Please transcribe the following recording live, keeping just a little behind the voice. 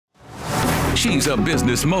She's a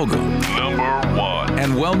business mogul, #1,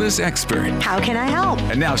 and wellness expert. How can I help?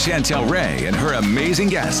 And now Chantel Ray and her amazing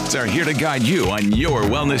guests are here to guide you on your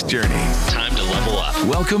wellness journey. Time to level up.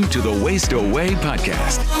 Welcome to the Waste Away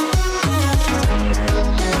podcast.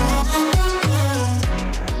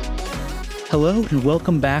 Hello and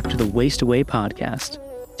welcome back to the Waste Away podcast.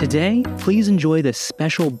 Today, please enjoy this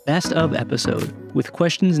special Best Of episode with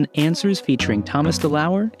questions and answers featuring Thomas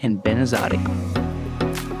DeLauer and Ben Azadi.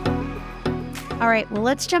 All right, well,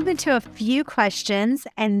 let's jump into a few questions,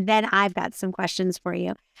 and then I've got some questions for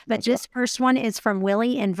you. But this first one is from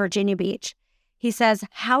Willie in Virginia Beach. He says,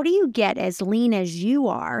 how do you get as lean as you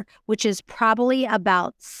are, which is probably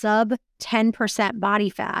about sub 10% body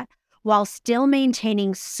fat, while still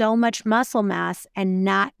maintaining so much muscle mass and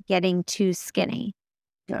not getting too skinny?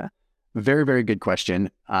 Yeah, very, very good question.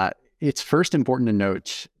 It's first important to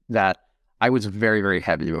note that I was very, very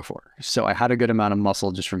heavy before. So I had a good amount of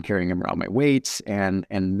muscle just from carrying around my weights and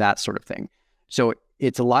that sort of thing. So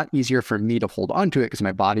it's a lot easier for me to hold on to it because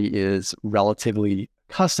my body is relatively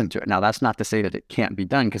accustomed to it. Now, that's not to say that it can't be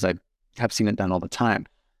done because I have seen it done all the time.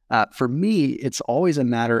 For me, it's always a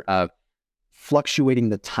matter of fluctuating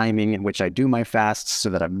the timing in which I do my fasts so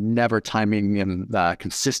that I'm never timing them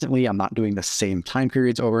consistently. I'm not doing the same time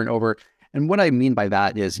periods over and over. And what I mean by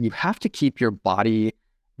that is you have to keep your body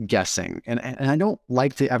guessing. And I don't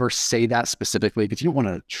like to ever say that specifically because you don't want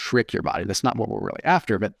to trick your body. That's not what we're really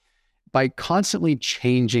after. But by constantly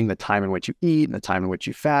changing the time in which you eat and the time in which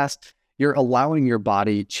you fast, you're allowing your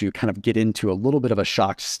body to kind of get into a little bit of a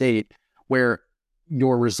shocked state where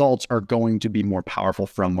your results are going to be more powerful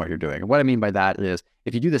from what you're doing. And what I mean by that is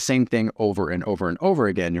if you do the same thing over and over and over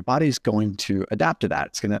again, your body's going to adapt to that.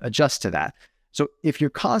 It's going to adjust to that. So if you're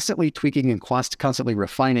constantly tweaking and constantly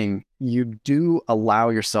refining, you do allow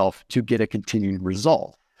yourself to get a continued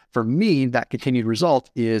result. For me, that continued result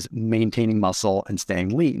is maintaining muscle and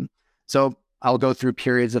staying lean. So I'll go through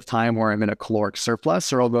periods of time where I'm in a caloric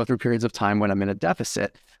surplus, or I'll go through periods of time when I'm in a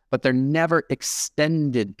deficit, but they're never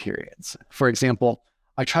extended periods. For example,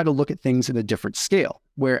 I try to look at things in a different scale,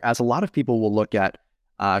 whereas a lot of people will look at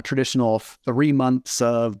traditional 3 months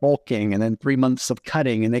of bulking and then 3 months of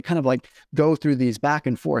cutting, and they kind of like go through these back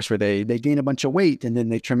and forth where they gain a bunch of weight and then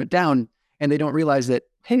they trim it down, and they don't realize that,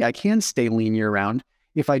 hey, I can stay lean year round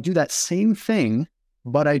if I do that same thing,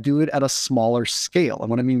 but I do it at a smaller scale.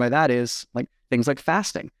 And what I mean by that is like things like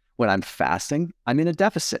fasting. When I'm fasting, I'm in a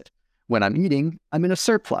deficit. When I'm eating, I'm in a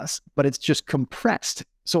surplus, but it's just compressed.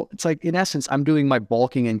 So it's like, in essence, I'm doing my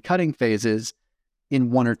bulking and cutting phases in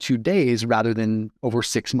 1 or 2 days rather than over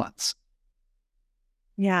 6 months.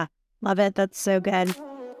 Yeah, love it. That's so good.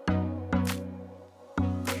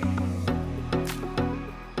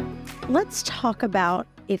 Let's talk about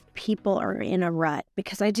if people are in a rut,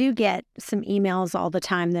 because I do get some emails all the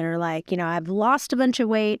time that are like, I've lost a bunch of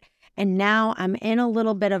weight and now I'm in a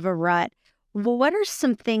little bit of a rut. Well, what are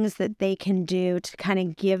some things that they can do to kind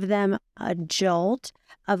of give them a jolt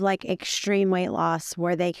of like extreme weight loss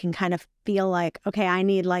where they can kind of feel like, okay, I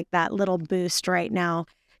need like that little boost right now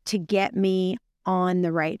to get me on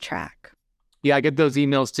the right track? Yeah, I get those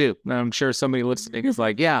emails too. I'm sure somebody listening is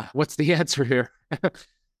like, yeah, what's the answer here?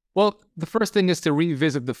 Well, the first thing is to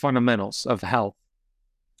revisit the fundamentals of health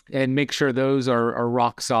and make sure those are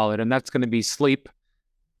rock solid. And that's going to be sleep.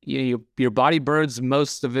 Your body burns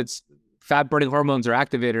most of its fat-burning hormones are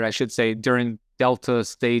activated, I should say, during delta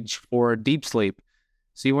stage 4 deep sleep.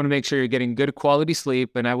 So you want to make sure you're getting good quality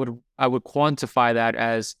sleep. And I would quantify that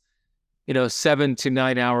as, 7 to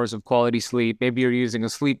 9 hours of quality sleep. Maybe you're using a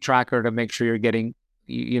sleep tracker to make sure you're getting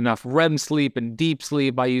enough REM sleep and deep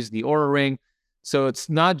sleep. I use the Oura Ring. So it's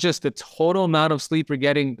not just the total amount of sleep you're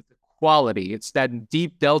getting, but the quality. It's that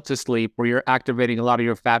deep delta sleep where you're activating a lot of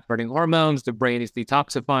your fat-burning hormones. The brain is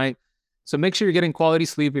detoxifying. So make sure you're getting quality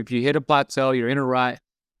sleep. If you hit a plateau, you're in a rut,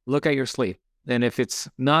 look at your sleep. And if it's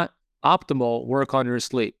not optimal, work on your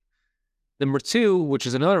sleep. Number 2, which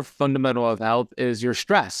is another fundamental of health, is your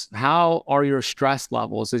stress. How are your stress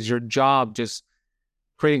levels? Is your job just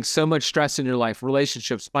creating so much stress in your life?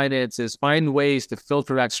 Relationships, finances, find ways to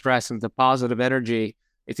filter that stress into positive energy.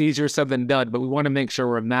 It's easier said than done, but we want to make sure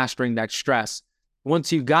we're mastering that stress.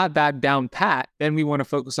 Once you got that down pat, then we want to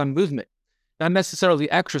focus on movement. Not necessarily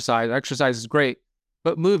exercise. Exercise is great,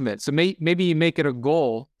 but movement. So maybe you make it a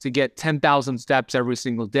goal to get 10,000 steps every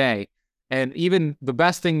single day. And even the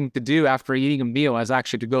best thing to do after eating a meal is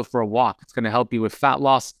actually to go for a walk. It's going to help you with fat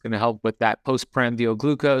loss. It's going to help with that postprandial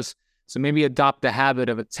glucose. So maybe adopt the habit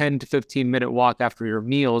of a 10 to 15 minute walk after your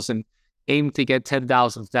meals and aim to get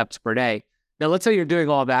 10,000 steps per day. Now, let's say you're doing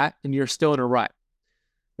all that and you're still in a rut.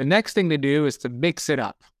 The next thing to do is to mix it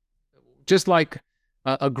up. Just like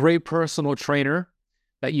A great personal trainer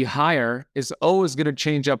that you hire is always going to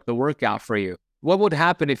change up the workout for you. What would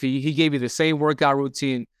happen if he gave you the same workout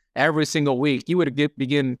routine every single week? You would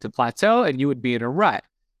begin to plateau and you would be in a rut.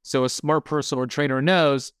 So a smart personal trainer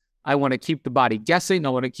knows, I want to keep the body guessing. I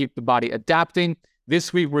want to keep the body adapting.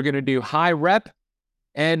 This week, we're going to do high rep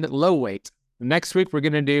and low weight. Next week, we're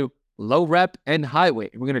going to do low rep and high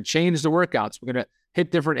weight. We're going to change the workouts. We're going to hit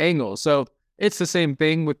different angles. So it's the same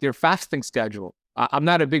thing with your fasting schedule. I'm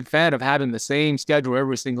not a big fan of having the same schedule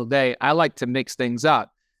every single day. I like to mix things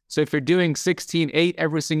up. So if you're doing 16-8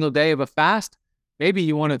 every single day of a fast, maybe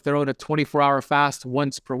you want to throw in a 24-hour fast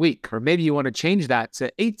once per week. Or maybe you want to change that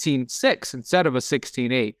to 18-6 instead of a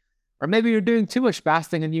 16-8. Or maybe you're doing too much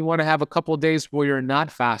fasting and you want to have a couple of days where you're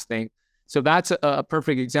not fasting. So that's a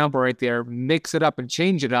perfect example right there. Mix it up and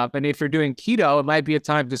change it up. And if you're doing keto, it might be a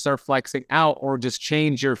time to start flexing out or just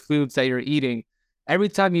change your foods that you're eating. Every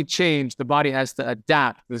time you change, the body has to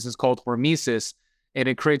adapt. This is called hormesis, and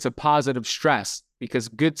it creates a positive stress because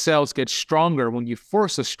good cells get stronger when you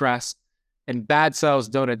force a stress and bad cells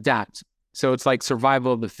don't adapt. So it's like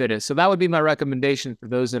survival of the fittest. So that would be my recommendation for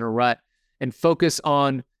those in a rut, and focus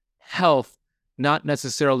on health, not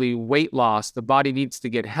necessarily weight loss. The body needs to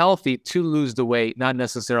get healthy to lose the weight, not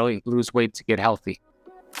necessarily lose weight to get healthy.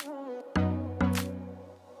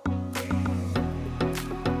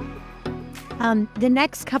 The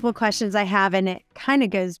next couple of questions I have, and it kind of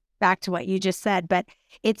goes back to what you just said, but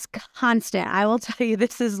it's constant. I will tell you,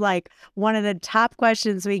 this is like one of the top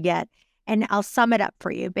questions we get, and I'll sum it up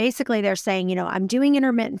for you. Basically, they're saying, I'm doing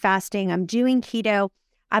intermittent fasting, I'm doing keto,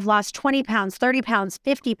 I've lost 20 pounds, 30 pounds,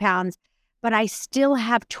 50 pounds, but I still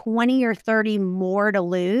have 20 or 30 more to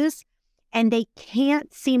lose, and they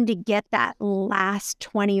can't seem to get that last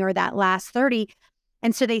 20 or that last 30.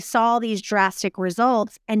 And so they saw these drastic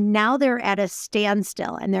results, and now they're at a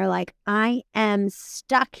standstill, and they're like, I am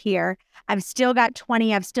stuck here. I've still got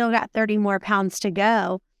 20, I've still got 30 more pounds to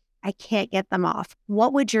go. I can't get them off.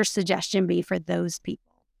 What would your suggestion be for those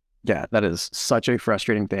people? Yeah, that is such a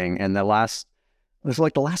frustrating thing. And the last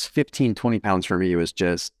 15, 20 pounds for me was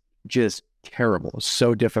just terrible. It was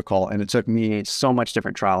so difficult. And it took me so much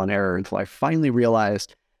different trial and error until I finally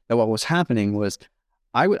realized that what was happening was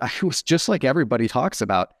I was just like everybody talks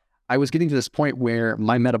about. I was getting to this point where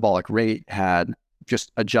my metabolic rate had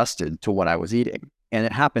just adjusted to what I was eating. And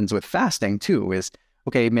it happens with fasting too, is,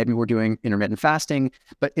 okay, maybe we're doing intermittent fasting,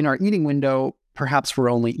 but in our eating window, perhaps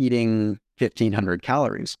we're only eating 1,500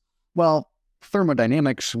 calories. Well,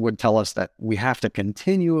 thermodynamics would tell us that we have to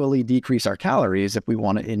continually decrease our calories if we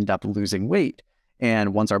want to end up losing weight.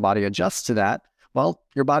 And once our body adjusts to that, well,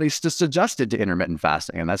 your body's just adjusted to intermittent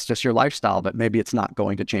fasting, and that's just your lifestyle, but maybe it's not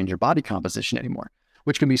going to change your body composition anymore,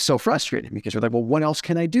 which can be so frustrating because you're like, well, what else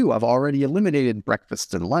can I do? I've already eliminated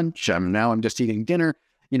breakfast and lunch. Now I'm just eating dinner.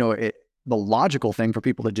 The logical thing for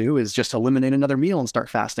people to do is just eliminate another meal and start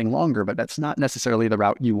fasting longer, but that's not necessarily the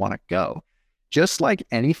route you want to go. Just like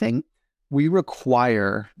anything, we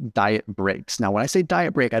require diet breaks. Now, when I say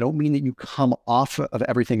diet break, I don't mean that you come off of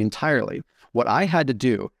everything entirely. What I had to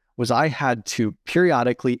do was I had to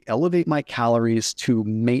periodically elevate my calories to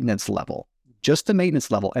maintenance level, just the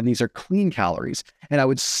maintenance level. And these are clean calories. And I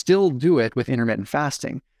would still do it with intermittent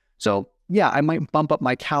fasting. So yeah, I might bump up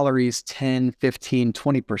my calories 10, 15,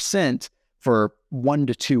 20% for 1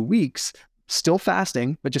 to 2 weeks, still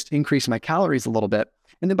fasting, but just increase my calories a little bit.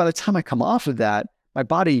 And then by the time I come off of that, my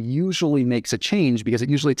body usually makes a change because it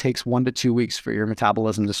usually takes 1 to 2 weeks for your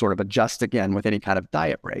metabolism to sort of adjust again with any kind of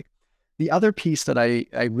diet break. The other piece that I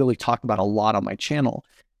really talk about a lot on my channel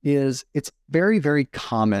is it's very, very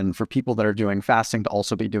common for people that are doing fasting to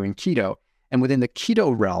also be doing keto. And within the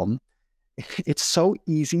keto realm, it's so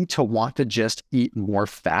easy to want to just eat more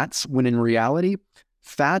fats when in reality,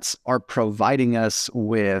 fats are providing us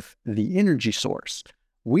with the energy source.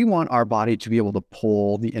 We want our body to be able to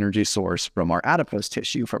pull the energy source from our adipose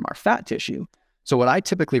tissue, from our fat tissue. So what I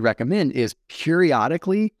typically recommend is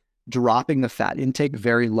periodically dropping the fat intake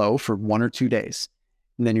very low for 1 or 2 days.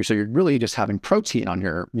 And then you're really just having protein on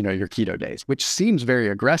your keto days, which seems very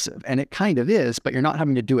aggressive. And it kind of is, but you're not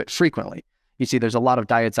having to do it frequently. You see, there's a lot of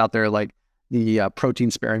diets out there like the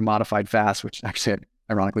protein sparing modified fast, which actually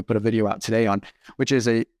I ironically put a video out today on, which is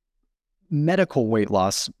a medical weight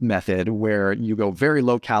loss method where you go very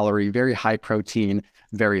low calorie, very high protein,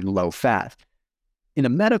 very low fat. In a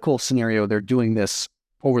medical scenario, they're doing this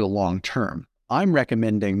over the long term. I'm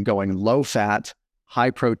recommending going low fat,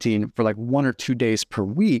 high protein for like 1 or 2 days per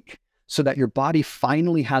week so that your body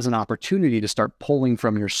finally has an opportunity to start pulling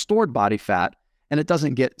from your stored body fat and it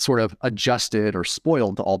doesn't get sort of adjusted or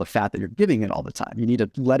spoiled to all the fat that you're giving it all the time. You need to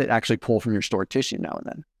let it actually pull from your stored tissue now and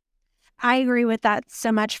then. I agree with that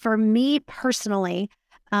so much. For me personally,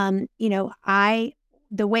 the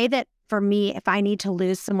way that for me, if I need to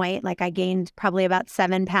lose some weight, like I gained probably about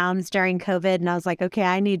 7 pounds during COVID, and I was like, okay,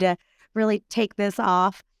 I need to really take this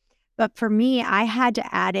off. But for me, I had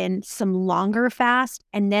to add in some longer fast.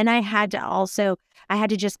 And then I had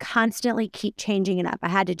to just constantly keep changing it up. I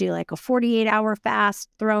had to do like a 48-hour fast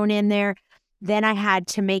thrown in there. Then I had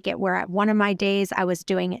to make it where at one of my days I was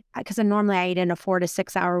doing it, because normally I eat in a 4 to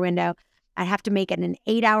 6 hour window. I'd have to make it an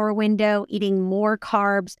 8-hour window, eating more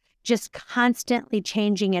carbs, just constantly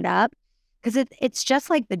changing it up. Because it's just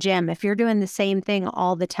like the gym. If you're doing the same thing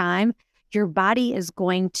all the time, your body is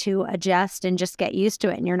going to adjust and just get used to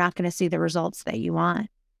it, and you're not going to see the results that you want.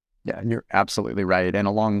 Yeah, and you're absolutely right. And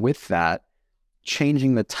along with that,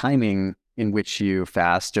 changing the timing in which you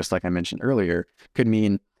fast, just like I mentioned earlier, could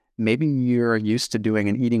mean maybe you're used to doing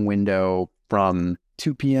an eating window from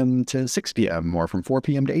 2 p.m. to 6 p.m. or from 4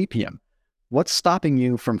 p.m. to 8 p.m. What's stopping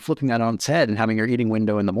you from flipping that on its head and having your eating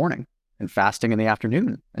window in the morning and fasting in the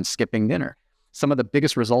afternoon and skipping dinner? Some of the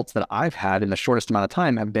biggest results that I've had in the shortest amount of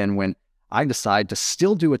time have been when I decide to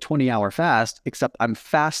still do a 20-hour fast, except I'm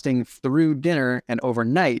fasting through dinner and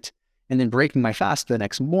overnight and then breaking my fast the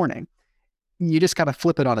next morning. You just got to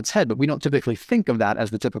flip it on its head, but we don't typically think of that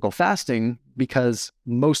as the typical fasting, because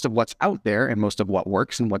most of what's out there and most of what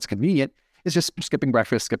works and what's convenient is just skipping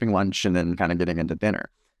breakfast, skipping lunch, and then kind of getting into dinner.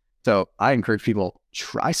 So I encourage people,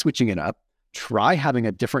 try switching it up, try having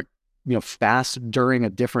a different, fast during a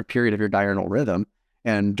different period of your diurnal rhythm,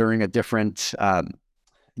 and during a different,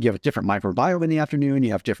 you have a different microbiome in the afternoon,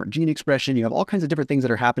 you have different gene expression, you have all kinds of different things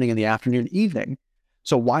that are happening in the afternoon and evening.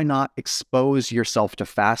 So why not expose yourself to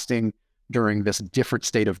fasting during this different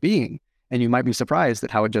state of being? And you might be surprised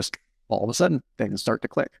at how it just, all of a sudden, things start to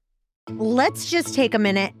click. Let's just take a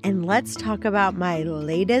minute and let's talk about my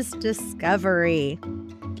latest discovery.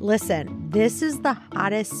 Listen, this is the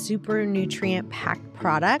hottest super nutrient-packed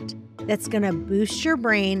product that's going to boost your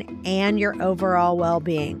brain and your overall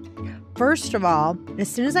well-being. First of all, as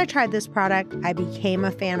soon as I tried this product, I became a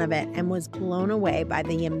fan of it and was blown away by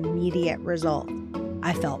the immediate result.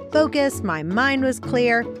 I felt focused, my mind was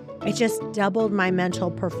clear, it just doubled my mental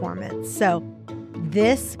performance. So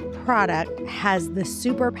this product has the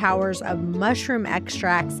superpowers of mushroom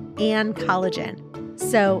extracts and collagen.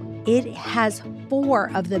 So it has 4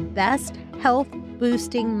 of the best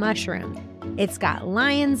health-boosting mushrooms. It's got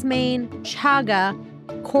lion's mane, chaga,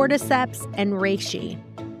 cordyceps, and reishi,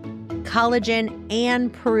 collagen,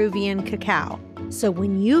 and Peruvian cacao. So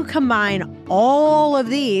when you combine all of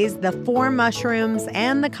these, the 4 mushrooms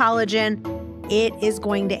and the collagen, it is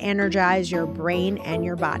going to energize your brain and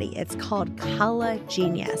your body. It's called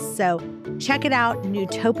Collagenius. So check it out,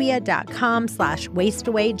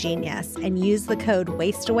 nootopia.com/wasteawaygenius, and use the code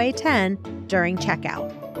wasteaway10 during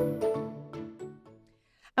checkout.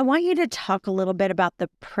 I want you to talk a little bit about the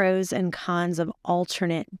pros and cons of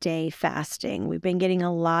alternate day fasting. We've been getting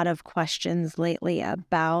a lot of questions lately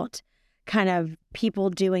about kind of people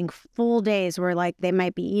doing full days where like they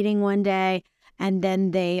might be eating one day and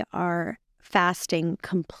then they are fasting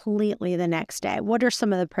completely the next day. What are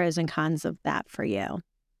some of the pros and cons of that for you?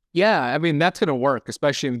 Yeah, I mean, that's going to work,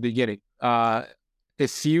 especially in the beginning.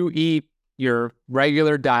 If you eat your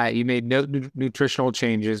regular diet, you made no nutritional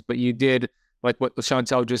changes, but you did, like what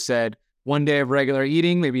Chantel just said, one day of regular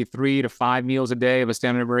eating, maybe 3 to 5 meals a day of a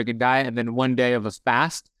standard American diet, and then one day of a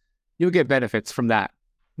fast, you'll get benefits from that,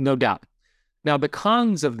 no doubt. Now, the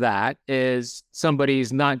cons of that is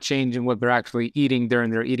somebody's not changing what they're actually eating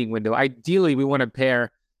during their eating window. Ideally, we want to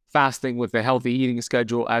pair fasting with a healthy eating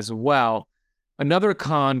schedule as well. Another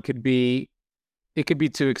con could be, it could be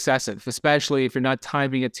too excessive, especially if you're not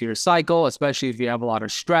timing it to your cycle, especially if you have a lot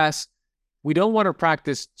of stress. We don't want to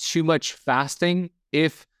practice too much fasting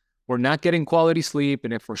if we're not getting quality sleep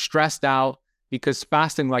and if we're stressed out, because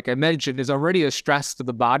fasting, like I mentioned, is already a stress to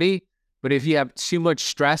the body. But if you have too much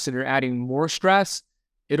stress and you're adding more stress,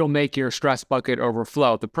 it'll make your stress bucket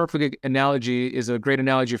overflow. The perfect analogy is a great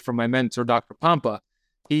analogy from my mentor, Dr. Pampa.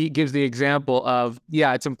 He gives the example of,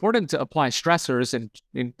 yeah, it's important to apply stressors and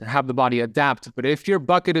have the body adapt. But if your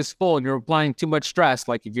bucket is full and you're applying too much stress,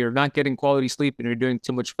 like if you're not getting quality sleep and you're doing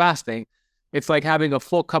too much fasting, it's like having a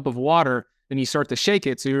full cup of water and you start to shake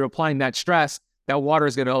it. So you're applying that stress, that water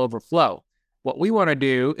is going to overflow. What we want to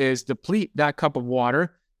do is deplete that cup of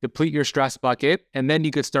water, deplete your stress bucket, and then you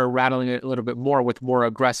could start rattling it a little bit more with more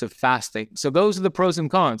aggressive fasting. So those are the pros and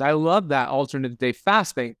cons. I love that alternate day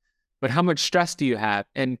fasting, but how much stress do you have?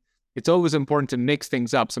 And it's always important to mix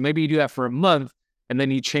things up. So maybe you do that for a month, and then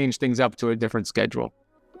you change things up to a different schedule.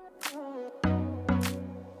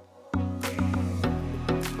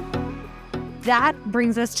 That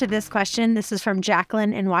brings us to this question. This is from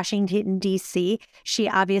Jacqueline in Washington, D.C. She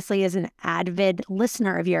obviously is an avid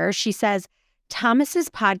listener of yours. She says, Thomas's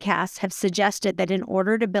podcasts have suggested that in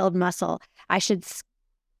order to build muscle, I should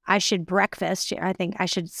breakfast. I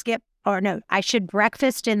should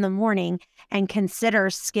breakfast in the morning and consider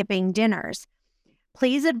skipping dinners.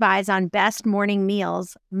 Please advise on best morning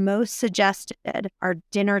meals. Most suggested are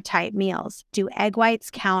dinner-type meals. Do egg whites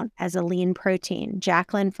count as a lean protein?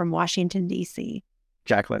 Jacqueline from Washington, D.C.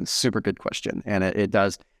 Jacqueline, super good question. And it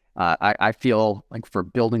does. I feel like for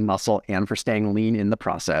building muscle and for staying lean in the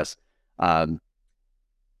process,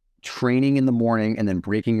 training in the morning and then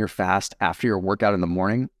breaking your fast after your workout in the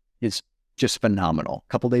morning is just phenomenal.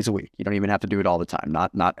 A couple days a week. You don't even have to do it all the time,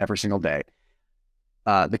 not every single day.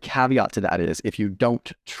 The caveat to that is if you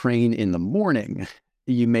don't train in the morning,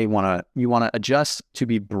 you want to adjust to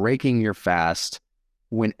be breaking your fast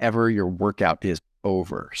whenever your workout is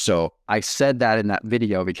over. So I said that in that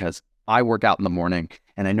video because I work out in the morning,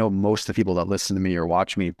 and I know most of the people that listen to me or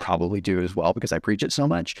watch me probably do as well because I preach it so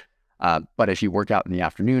much. But if you work out in the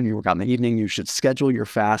afternoon, you work out in the evening, you should schedule your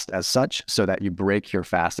fast as such so that you break your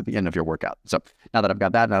fast at the end of your workout. So now that I've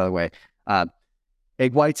got that out of the way,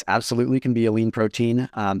 egg whites absolutely can be a lean protein.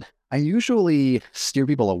 I usually steer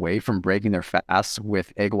people away from breaking their fast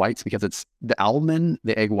with egg whites because it's the albumin,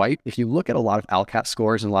 the egg white. If you look at a lot of ALCAT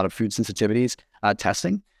scores and a lot of food sensitivities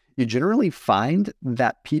testing, you generally find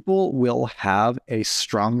that people will have a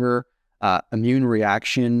stronger immune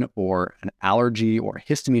reaction or an allergy or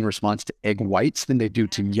histamine response to egg whites than they do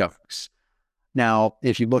to yolks. Now,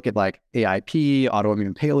 if you look at like AIP,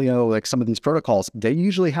 autoimmune paleo, like some of these protocols, they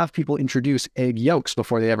usually have people introduce egg yolks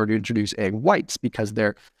before they ever do introduce egg whites because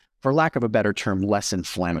they're, for lack of a better term, less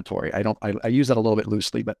inflammatory. I use that a little bit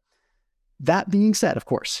loosely, but that being said, of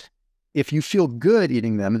course, if you feel good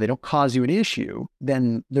eating them and they don't cause you an issue,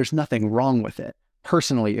 then there's nothing wrong with it.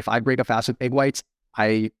 Personally, if I break a fast with egg whites,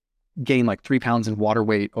 I gain like 3 pounds in water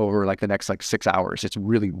weight over like the next like 6 hours. It's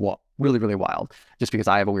really wild just because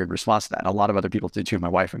I have a weird response to that. And a lot of other people did too, my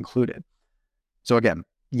wife included. So again,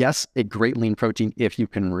 yes, a great lean protein if you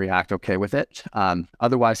can react okay with it.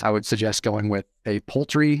 Otherwise, I would suggest going with a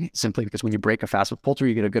poultry simply because when you break a fast with poultry,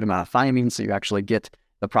 you get a good amount of thiamine. So you actually get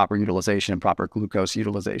the proper utilization and proper glucose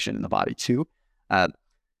utilization in the body too. And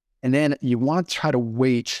then you want to try to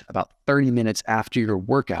wait about 30 minutes after your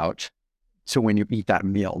workout to when you eat that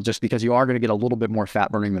meal, just because you are going to get a little bit more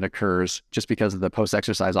fat burning that occurs just because of the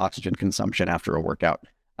post-exercise oxygen consumption after a workout.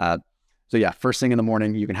 So yeah, first thing in the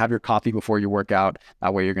morning, you can have your coffee before you work out.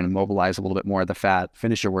 That way you're going to mobilize a little bit more of the fat,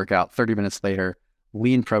 finish your workout 30 minutes later,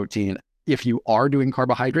 lean protein. If you are doing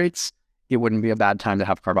carbohydrates, it wouldn't be a bad time to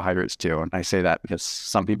have carbohydrates too. And I say that because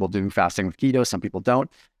some people do fasting with keto, some people don't.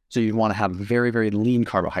 So you want to have very, very lean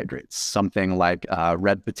carbohydrates, something like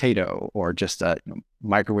red potato or just a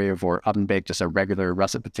microwave or oven baked, just a regular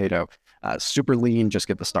russet potato. Super lean, just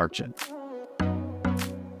get the starch in.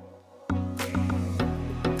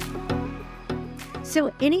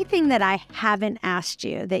 So anything that I haven't asked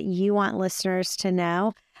you that you want listeners to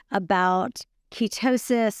know about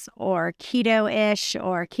ketosis or keto-ish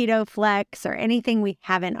or keto flex or anything we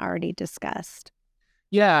haven't already discussed?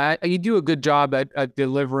 Yeah, you do a good job at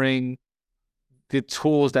delivering the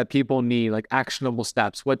tools that people need, like actionable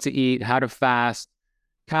steps, what to eat, how to fast,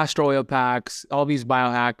 castor oil packs, all these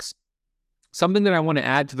biohacks. Something that I want to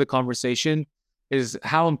add to the conversation is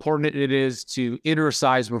how important it is to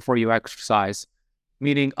exercise before you exercise.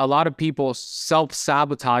 Meaning a lot of people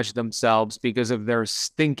self-sabotage themselves because of their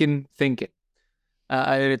stinking thinking.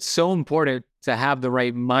 And it's so important to have the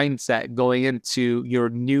right mindset going into your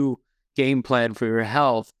new game plan for your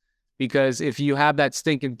health. Because if you have that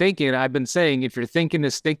stinking thinking, I've been saying, if your thinking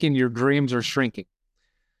is stinking, your dreams are shrinking.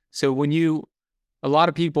 So a lot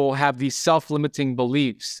of people have these self-limiting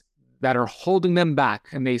beliefs that are holding them back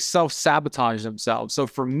and they self-sabotage themselves. So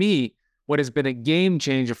for me, what has been a game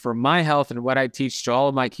changer for my health and what I teach to all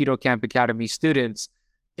of my Keto Camp Academy students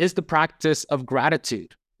is the practice of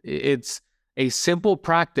gratitude. It's a simple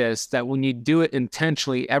practice that when you do it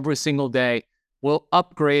intentionally every single day will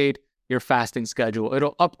upgrade your fasting schedule.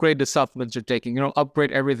 It'll upgrade the supplements you're taking. It'll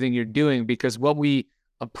upgrade everything you're doing because what we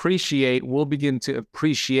appreciate, we'll begin to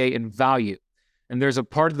appreciate and value. And there's a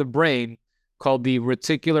part of the brain called the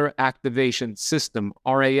reticular activation system,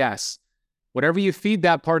 RAS. Whatever you feed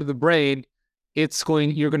that part of the brain,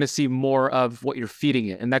 you're going to see more of what you're feeding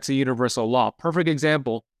it. And that's a universal law. Perfect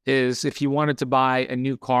example is if you wanted to buy a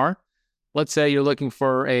new car, let's say you're looking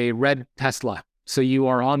for a red Tesla. So you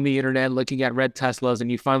are on the internet looking at red Teslas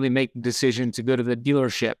and you finally make the decision to go to the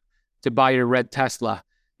dealership to buy your red Tesla.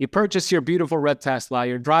 You purchase your beautiful red Tesla,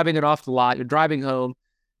 you're driving it off the lot, you're driving home,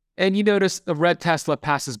 and you notice a red Tesla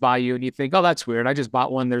passes by you and you think, oh, that's weird. I just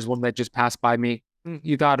bought one. There's one that just passed by me.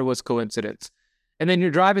 You thought it was coincidence. And then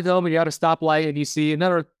you're driving home and you're at a stoplight and you see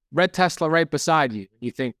another red Tesla right beside you.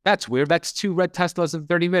 You think, that's weird. That's 2 red Teslas in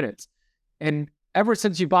 30 minutes. And ever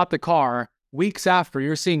since you bought the car, weeks after,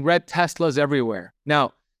 you're seeing red Teslas everywhere.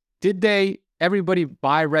 Now, did everybody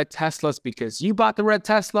buy red Teslas because you bought the red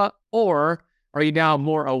Tesla? Or are you now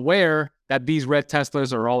more aware that these red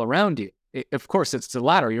Teslas are all around you? Of course, it's the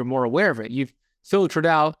latter. You're more aware of it. You've filtered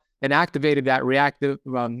out and activated that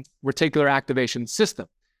reticular activation system.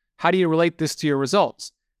 How do you relate this to your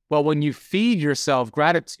results? Well, when you feed yourself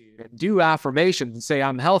gratitude and do affirmations and say,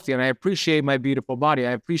 I'm healthy and I appreciate my beautiful body,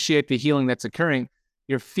 I appreciate the healing that's occurring,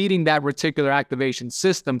 you're feeding that reticular activation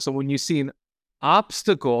system. So when you see an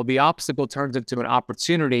obstacle, the obstacle turns into an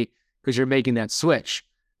opportunity because you're making that switch.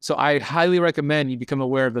 So I highly recommend you become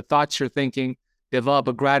aware of the thoughts you're thinking, develop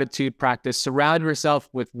a gratitude practice, surround yourself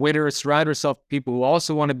with winners, surround yourself with people who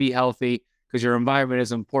also want to be healthy because your environment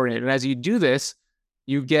is important. And as you do this,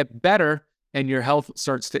 you get better and your health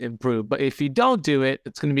starts to improve. But if you don't do it,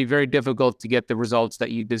 it's going to be very difficult to get the results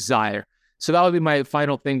that you desire. So that would be my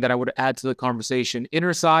final thing that I would add to the conversation.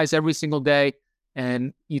 Exercise every single day,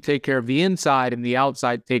 and you take care of the inside, and the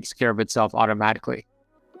outside takes care of itself automatically.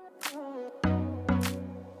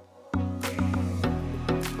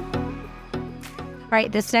 All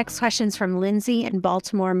right, this next question is from Lindsay in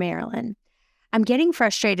Baltimore, Maryland. I'm getting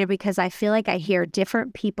frustrated because I feel like I hear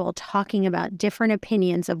different people talking about different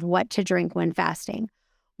opinions of what to drink when fasting.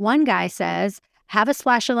 One guy says, have a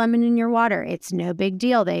splash of lemon in your water. It's no big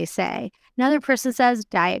deal, they say. Another person says,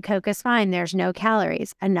 Diet Coke is fine. There's no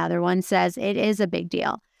calories. Another one says it is a big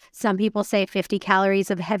deal. Some people say 50 calories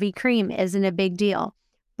of heavy cream isn't a big deal.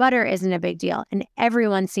 Butter isn't a big deal. And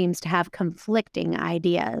everyone seems to have conflicting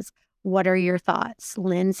ideas. What are your thoughts?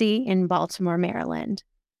 Lindsay in Baltimore, Maryland.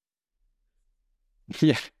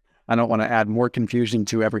 Yeah, I don't want to add more confusion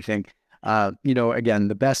to everything. Again,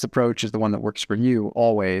 the best approach is the one that works for you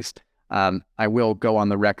always. I will go on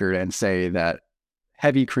the record and say that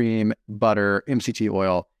heavy cream, butter, MCT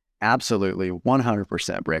oil, absolutely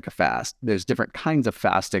 100% break a fast. There's different kinds of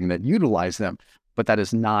fasting that utilize them, but that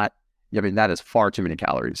is not, that is far too many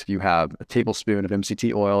calories. If you have a tablespoon of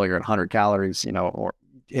MCT oil, you're at 100 calories,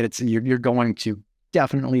 you're going to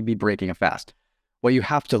definitely be breaking a fast. What you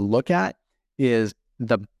have to look at is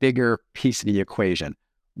the bigger piece of the equation.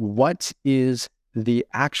 What is the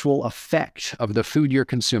actual effect of the food you're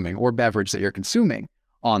consuming or beverage that you're consuming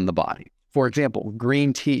on the body? For example,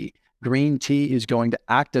 green tea. Green tea is going to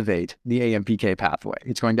activate the AMPK pathway.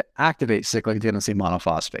 It's going to activate cyclic adenosine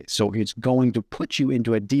monophosphate. So it's going to put you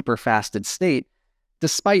into a deeper fasted state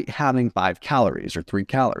despite having 5 calories or 3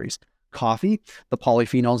 calories. Coffee, the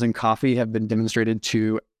polyphenols in coffee have been demonstrated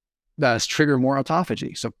to trigger more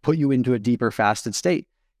autophagy, so put you into a deeper fasted state.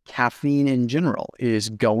 Caffeine in general is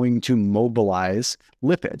going to mobilize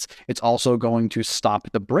lipids. It's also going to stop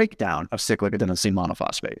the breakdown of cyclic adenosine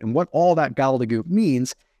monophosphate. And what all that gobbledygook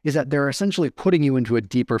means is that they're essentially putting you into a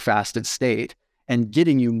deeper fasted state and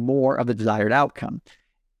getting you more of the desired outcome.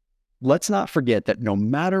 Let's not forget that no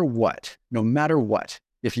matter what,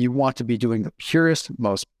 if you want to be doing the purest,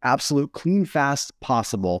 most absolute clean fast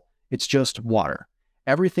possible, it's just water.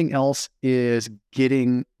 Everything else is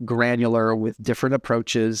getting granular with different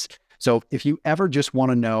approaches. So if you ever just want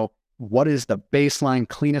to know what is the baseline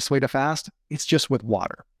cleanest way to fast, it's just with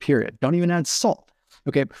water, period. Don't even add salt.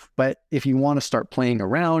 Okay. But if you want to start playing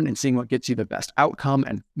around and seeing what gets you the best outcome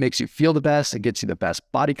and makes you feel the best, it gets you the best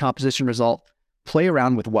body composition result, play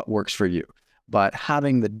around with what works for you. But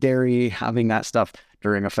having the dairy, having that stuff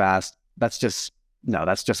during a fast, that's just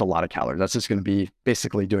a lot of calories. That's just going to be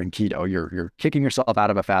basically doing keto. You're kicking yourself out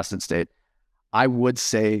of a fasted state. I would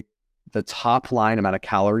say the top line amount of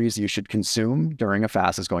calories you should consume during a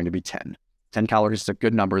fast is going to be 10. 10 calories is a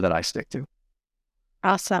good number that I stick to.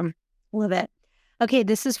 Awesome. Love it. Okay,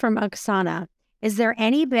 this is from Oksana. Is there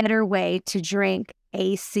any better way to drink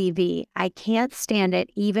ACV? I can't stand it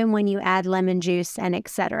even when you add lemon juice and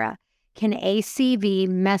etc. Can ACV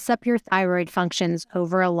mess up your thyroid functions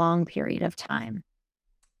over a long period of time?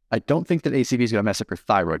 I don't think that ACV is going to mess up your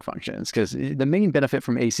thyroid functions, because the main benefit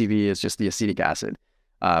from ACV is just the acetic acid,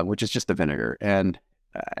 which is just the vinegar. And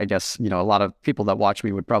I guess, a lot of people that watch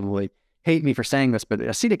me would probably hate me for saying this, but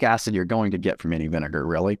acetic acid you're going to get from any vinegar,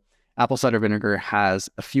 really. Apple cider vinegar has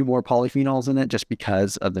a few more polyphenols in it just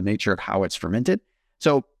because of the nature of how it's fermented.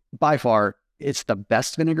 So by far, it's the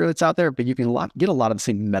best vinegar that's out there, but you can get a lot of the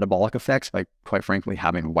same metabolic effects by, quite frankly,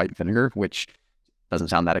 having white vinegar, which doesn't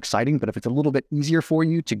sound that exciting, but if it's a little bit easier for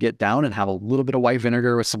you to get down and have a little bit of white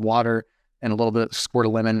vinegar with some water and a little bit of squirt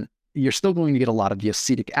of lemon, you're still going to get a lot of the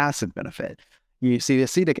acetic acid benefit. You see, the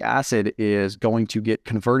acetic acid is going to get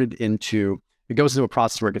converted into, it goes into a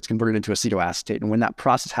process where it gets converted into acetoacetate. And when that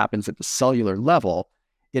process happens at the cellular level,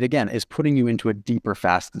 it again is putting you into a deeper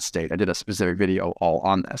fasted state. I did a specific video all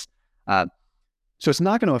on this. So it's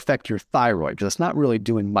not going to affect your thyroid because it's not really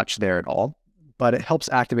doing much there at all, but it helps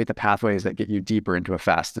activate the pathways that get you deeper into a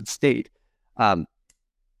fasted state.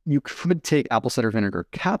 You could take apple cider vinegar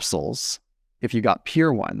capsules if you got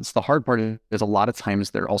pure ones. The hard part is a lot of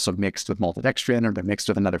times they're also mixed with maltodextrin or they're mixed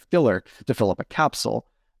with another filler to fill up a capsule,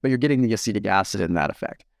 but you're getting the acetic acid in that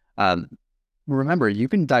effect. Remember, you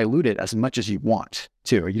can dilute it as much as you want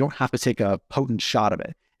too. You don't have to take a potent shot of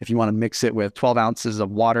it. If you want to mix it with 12 ounces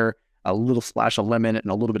of water, a little splash of lemon, and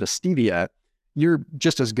a little bit of stevia, you're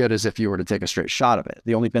just as good as if you were to take a straight shot of it.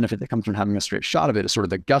 The only benefit that comes from having a straight shot of it is sort of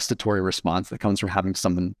the gustatory response that comes from having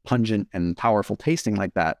something pungent and powerful tasting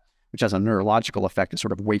like that, which has a neurological effect of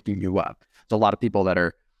sort of waking you up. So a lot of people that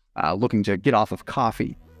are looking to get off of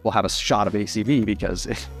coffee will have a shot of ACV because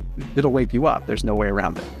it'll wake you up. There's no way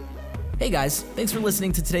around it. Hey guys, thanks for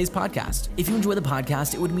listening to today's podcast. If you enjoy the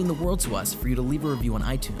podcast, it would mean the world to us for you to leave a review on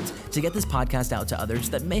iTunes to get this podcast out to others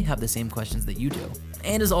that may have the same questions that you do.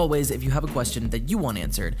 And as always, if you have a question that you want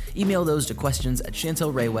answered, email those to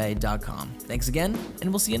questions@chantelrayway.com. Thanks again,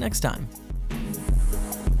 and we'll see you next time.